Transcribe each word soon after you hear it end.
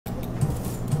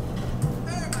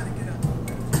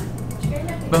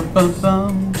Bum bum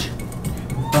bum.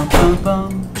 Bum bum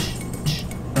bum.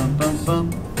 Bum bum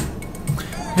bum.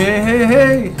 Hey hey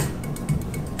hey.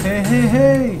 Hey hey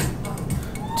hey.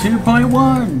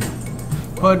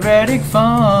 2.1 quadratic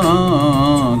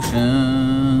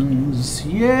functions.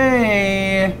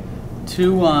 Yay!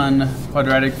 2.1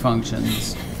 quadratic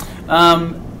functions.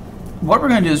 What we're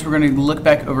going to do is we're going to look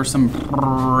back over some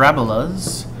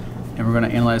parabolas, and we're going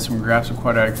to analyze some graphs of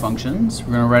quadratic functions.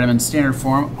 We're going to write them in standard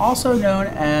form, also known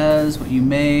as what you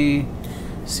may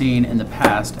seen in the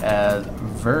past as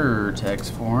vertex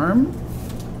form.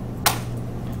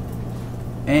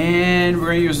 And we're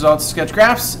going to use results to sketch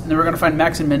graphs, and then we're going to find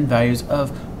max and min values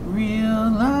of real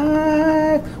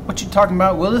life. What you talking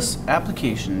about, Willis?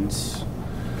 Applications.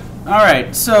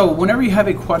 Alright, so whenever you have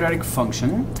a quadratic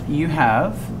function, you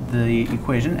have the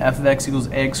equation f of x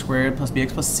equals ax squared plus bx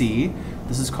plus c.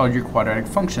 This is called your quadratic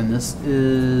function. This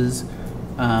is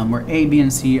where a, b,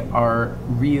 and c are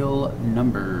real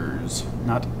numbers,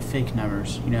 not fake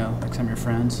numbers, you know, like some of your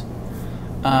friends.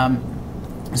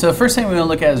 So the first thing we're going to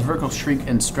look at is vertical shrink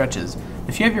and stretches.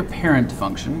 If you have your parent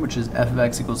function, which is f of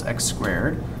x equals x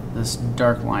squared, this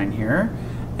dark line here,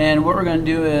 and what we're going to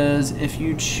do is if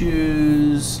you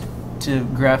choose to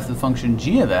graph the function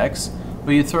g of x,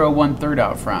 but you throw a 1/3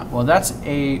 out front, well, that's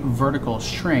a vertical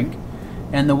shrink.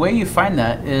 And the way you find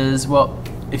that is, well,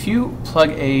 if you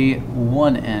plug a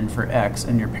 1 in for x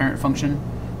in your parent function,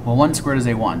 well, 1 squared is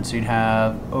a 1, so you'd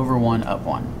have over 1 up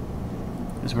 1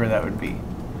 is where that would be.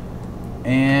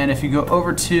 And if you go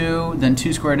over 2, then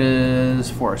 2 squared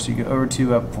is 4, so you go over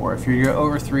 2 up 4. If you go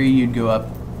over 3, you'd go up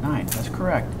 9. That's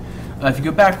correct. If you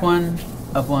go back 1,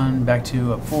 up 1, back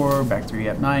 2, up 4, back 3,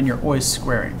 up 9, you're always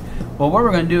squaring. Well, what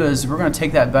we're going to do is we're going to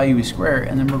take that value we square,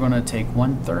 and then we're going to take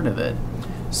 1/3 of it.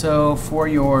 So for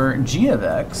your g of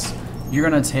x, you're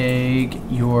going to take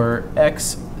your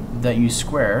x that you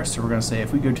square. So we're going to say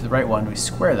if we go to the right one, we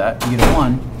square that, you get a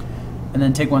 1, and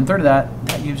then take 1/3 of that.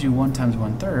 That gives you 1 times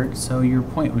 1/3, so your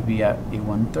point would be at a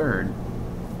 1/3.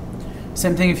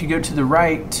 Same thing if you go to the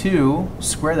right, 2,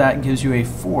 square that gives you a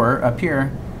 4 up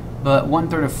here, but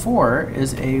 1/3 of 4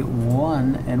 is a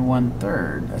 1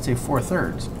 1/3. That's a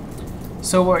 4/3.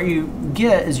 So what you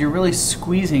get is you're really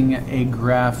squeezing a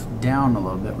graph down a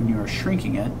little bit when you are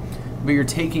shrinking it, but you're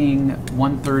taking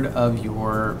 1/3 of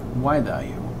your y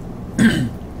value.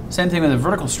 Same thing with a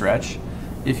vertical stretch.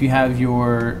 If you have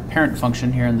your parent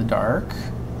function here in the dark,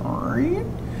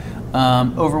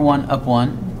 over 1 up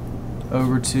 1,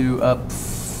 over 2 up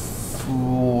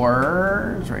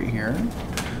 4 is right here.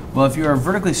 Well, if you are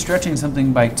vertically stretching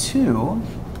something by 2,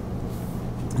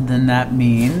 then that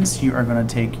means you are going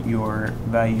to take your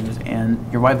values and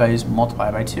your y values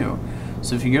multiply by 2.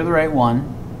 So if you go to the right one,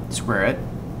 square it,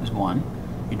 is 1.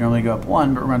 You normally go up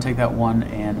 1, but we're going to take that 1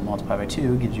 and multiply by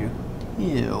 2, gives you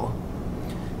 2.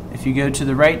 If you go to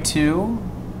the right 2,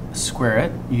 square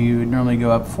it, you would normally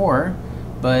go up 4,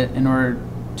 but in order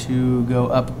to go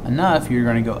up enough, you're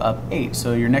going to go up 8.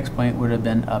 So your next point would have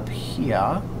been up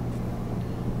here.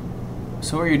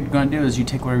 So what you're going to do is you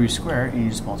take whatever you square and you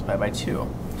just multiply by 2.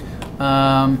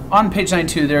 On page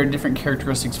 92, there are different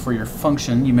characteristics for your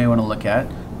function you may want to look at.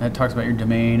 That talks about your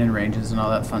domain and ranges and all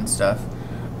that fun stuff.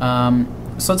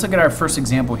 So let's look at our first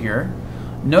example here.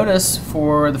 Notice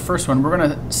for the first one, we're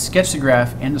going to sketch the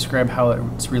graph and describe how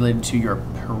it's related to your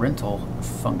parental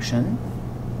function.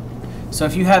 So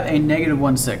if you have a negative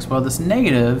 1/6, well, this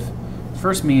negative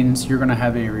first means you're going to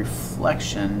have a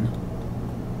reflection,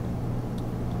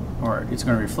 or it's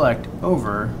going to reflect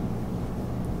over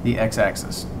the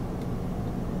x-axis.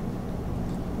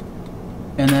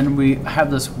 And then we have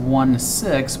this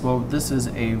 1/6, well, this is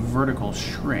a vertical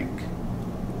shrink.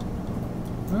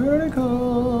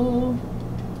 Vertical.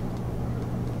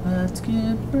 Let's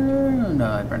get burned.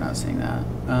 No, I better not sing that.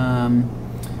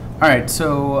 Alright,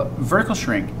 so vertical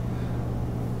shrink.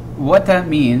 What that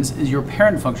means is your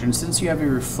parent function, since you have a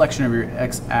reflection of your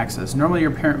x-axis, normally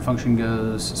your parent function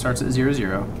starts at 0,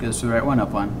 0, goes to the right 1,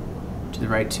 up 1, to the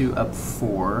right 2, up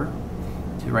 4,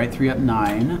 to the right 3, up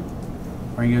 9,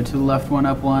 or you go to the left 1,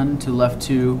 up 1, to the left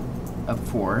 2, up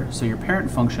 4. So your parent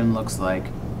function looks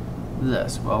like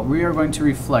this. Well, we are going to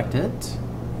reflect it,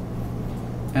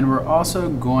 and we're also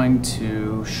going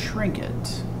to shrink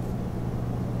it.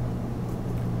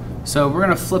 So we're going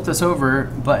to flip this over,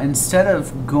 but instead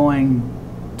of going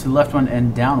to the left one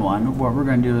and down 1, what we're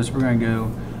going to do is we're going to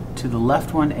go to the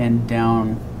left one and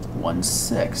down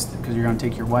 1/6, because you're going to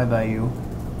take your y value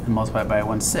and multiply it by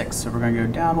 1/6. So we're going to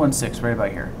go down 1/6 right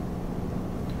about here.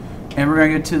 And we're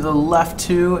going to go to the left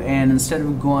 2, and instead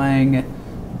of going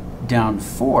down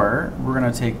 4, we're going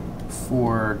to take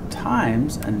 4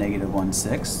 times a negative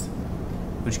 1/6,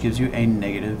 which gives you a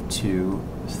negative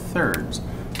 2/3.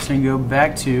 So you can go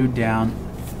back to down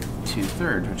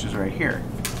 2/3, which is right here.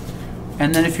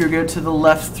 And then if you go to the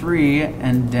left 3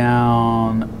 and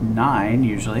down 9,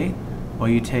 usually, well,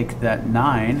 you take that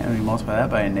 9 and we multiply that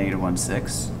by a negative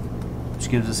 1/6, which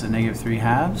gives us a negative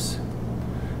 3/2.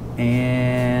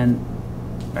 And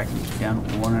back down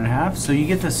 1.5. So you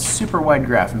get this super wide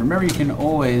graph. And remember, you can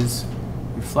always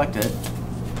reflect it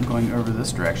going over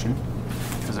this direction,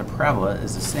 because a parabola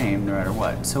is the same no matter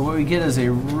what. So what we get is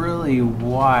a really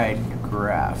wide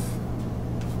graph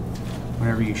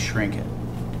whenever you shrink it.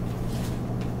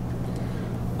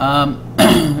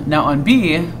 Now on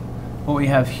B, what we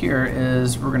have here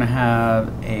is we're going to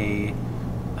have a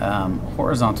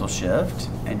horizontal shift,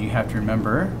 and you have to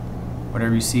remember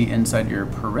whatever you see inside your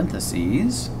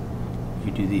parentheses,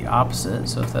 you do the opposite.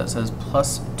 So if that says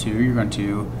 +2, you're going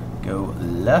to go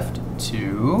left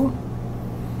 2.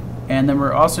 And then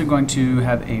we're also going to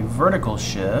have a vertical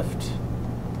shift.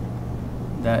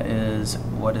 That is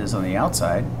what is on the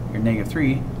outside, your negative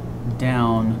 3,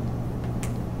 down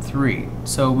 3.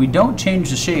 So we don't change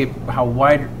the shape, how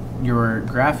wide your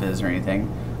graph is or anything.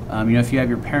 You know, if you have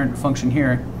your parent function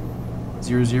here,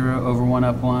 0, 0, over 1,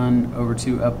 up 1, over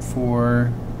 2, up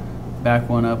 4, back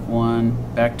 1, up 1,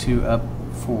 back 2, up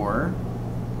 4.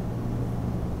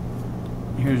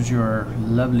 Here's your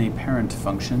lovely parent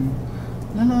function.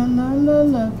 La la la la,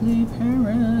 lovely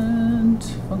parent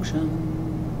function.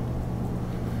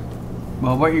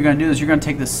 Well, what you're going to do is you're going to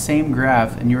take the same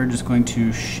graph and you're just going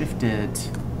to shift it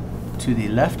to the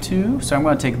left 2. So I'm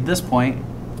going to take this point,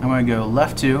 I'm going to go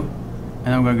left 2, and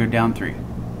then I'm going to go down 3.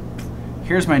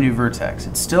 Here's my new vertex.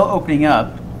 It's still opening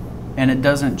up, and it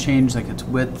doesn't change like its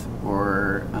width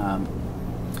or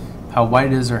how wide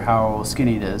it is or how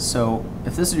skinny it is. So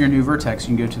if this is your new vertex,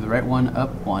 you can go to the right 1,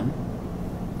 up 1,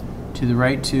 to the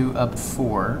right 2, up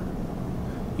 4.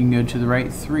 You can go to the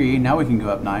right 3. Now we can go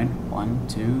up 9. 1,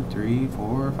 2, 3,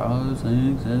 4, 5,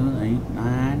 6, 7, 8,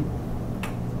 9.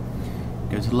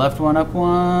 Go to the left 1, up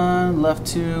 1, left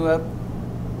 2, up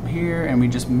here, and we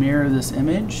just mirror this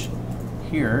image.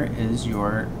 Here is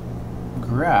your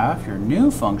graph, your new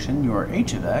function, your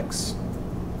h of x,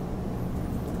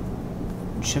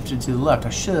 shifted to the left. I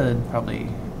should probably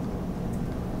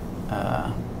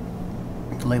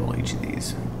label each of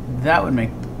these. That would make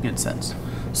good sense.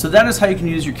 So that is how you can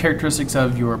use your characteristics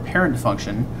of your parent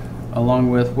function, along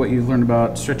with what you've learned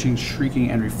about stretching, shrinking,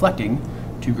 and reflecting,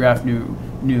 to graph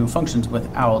new functions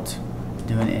without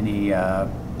doing any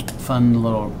fun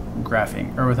little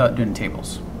graphing, or without doing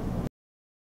tables.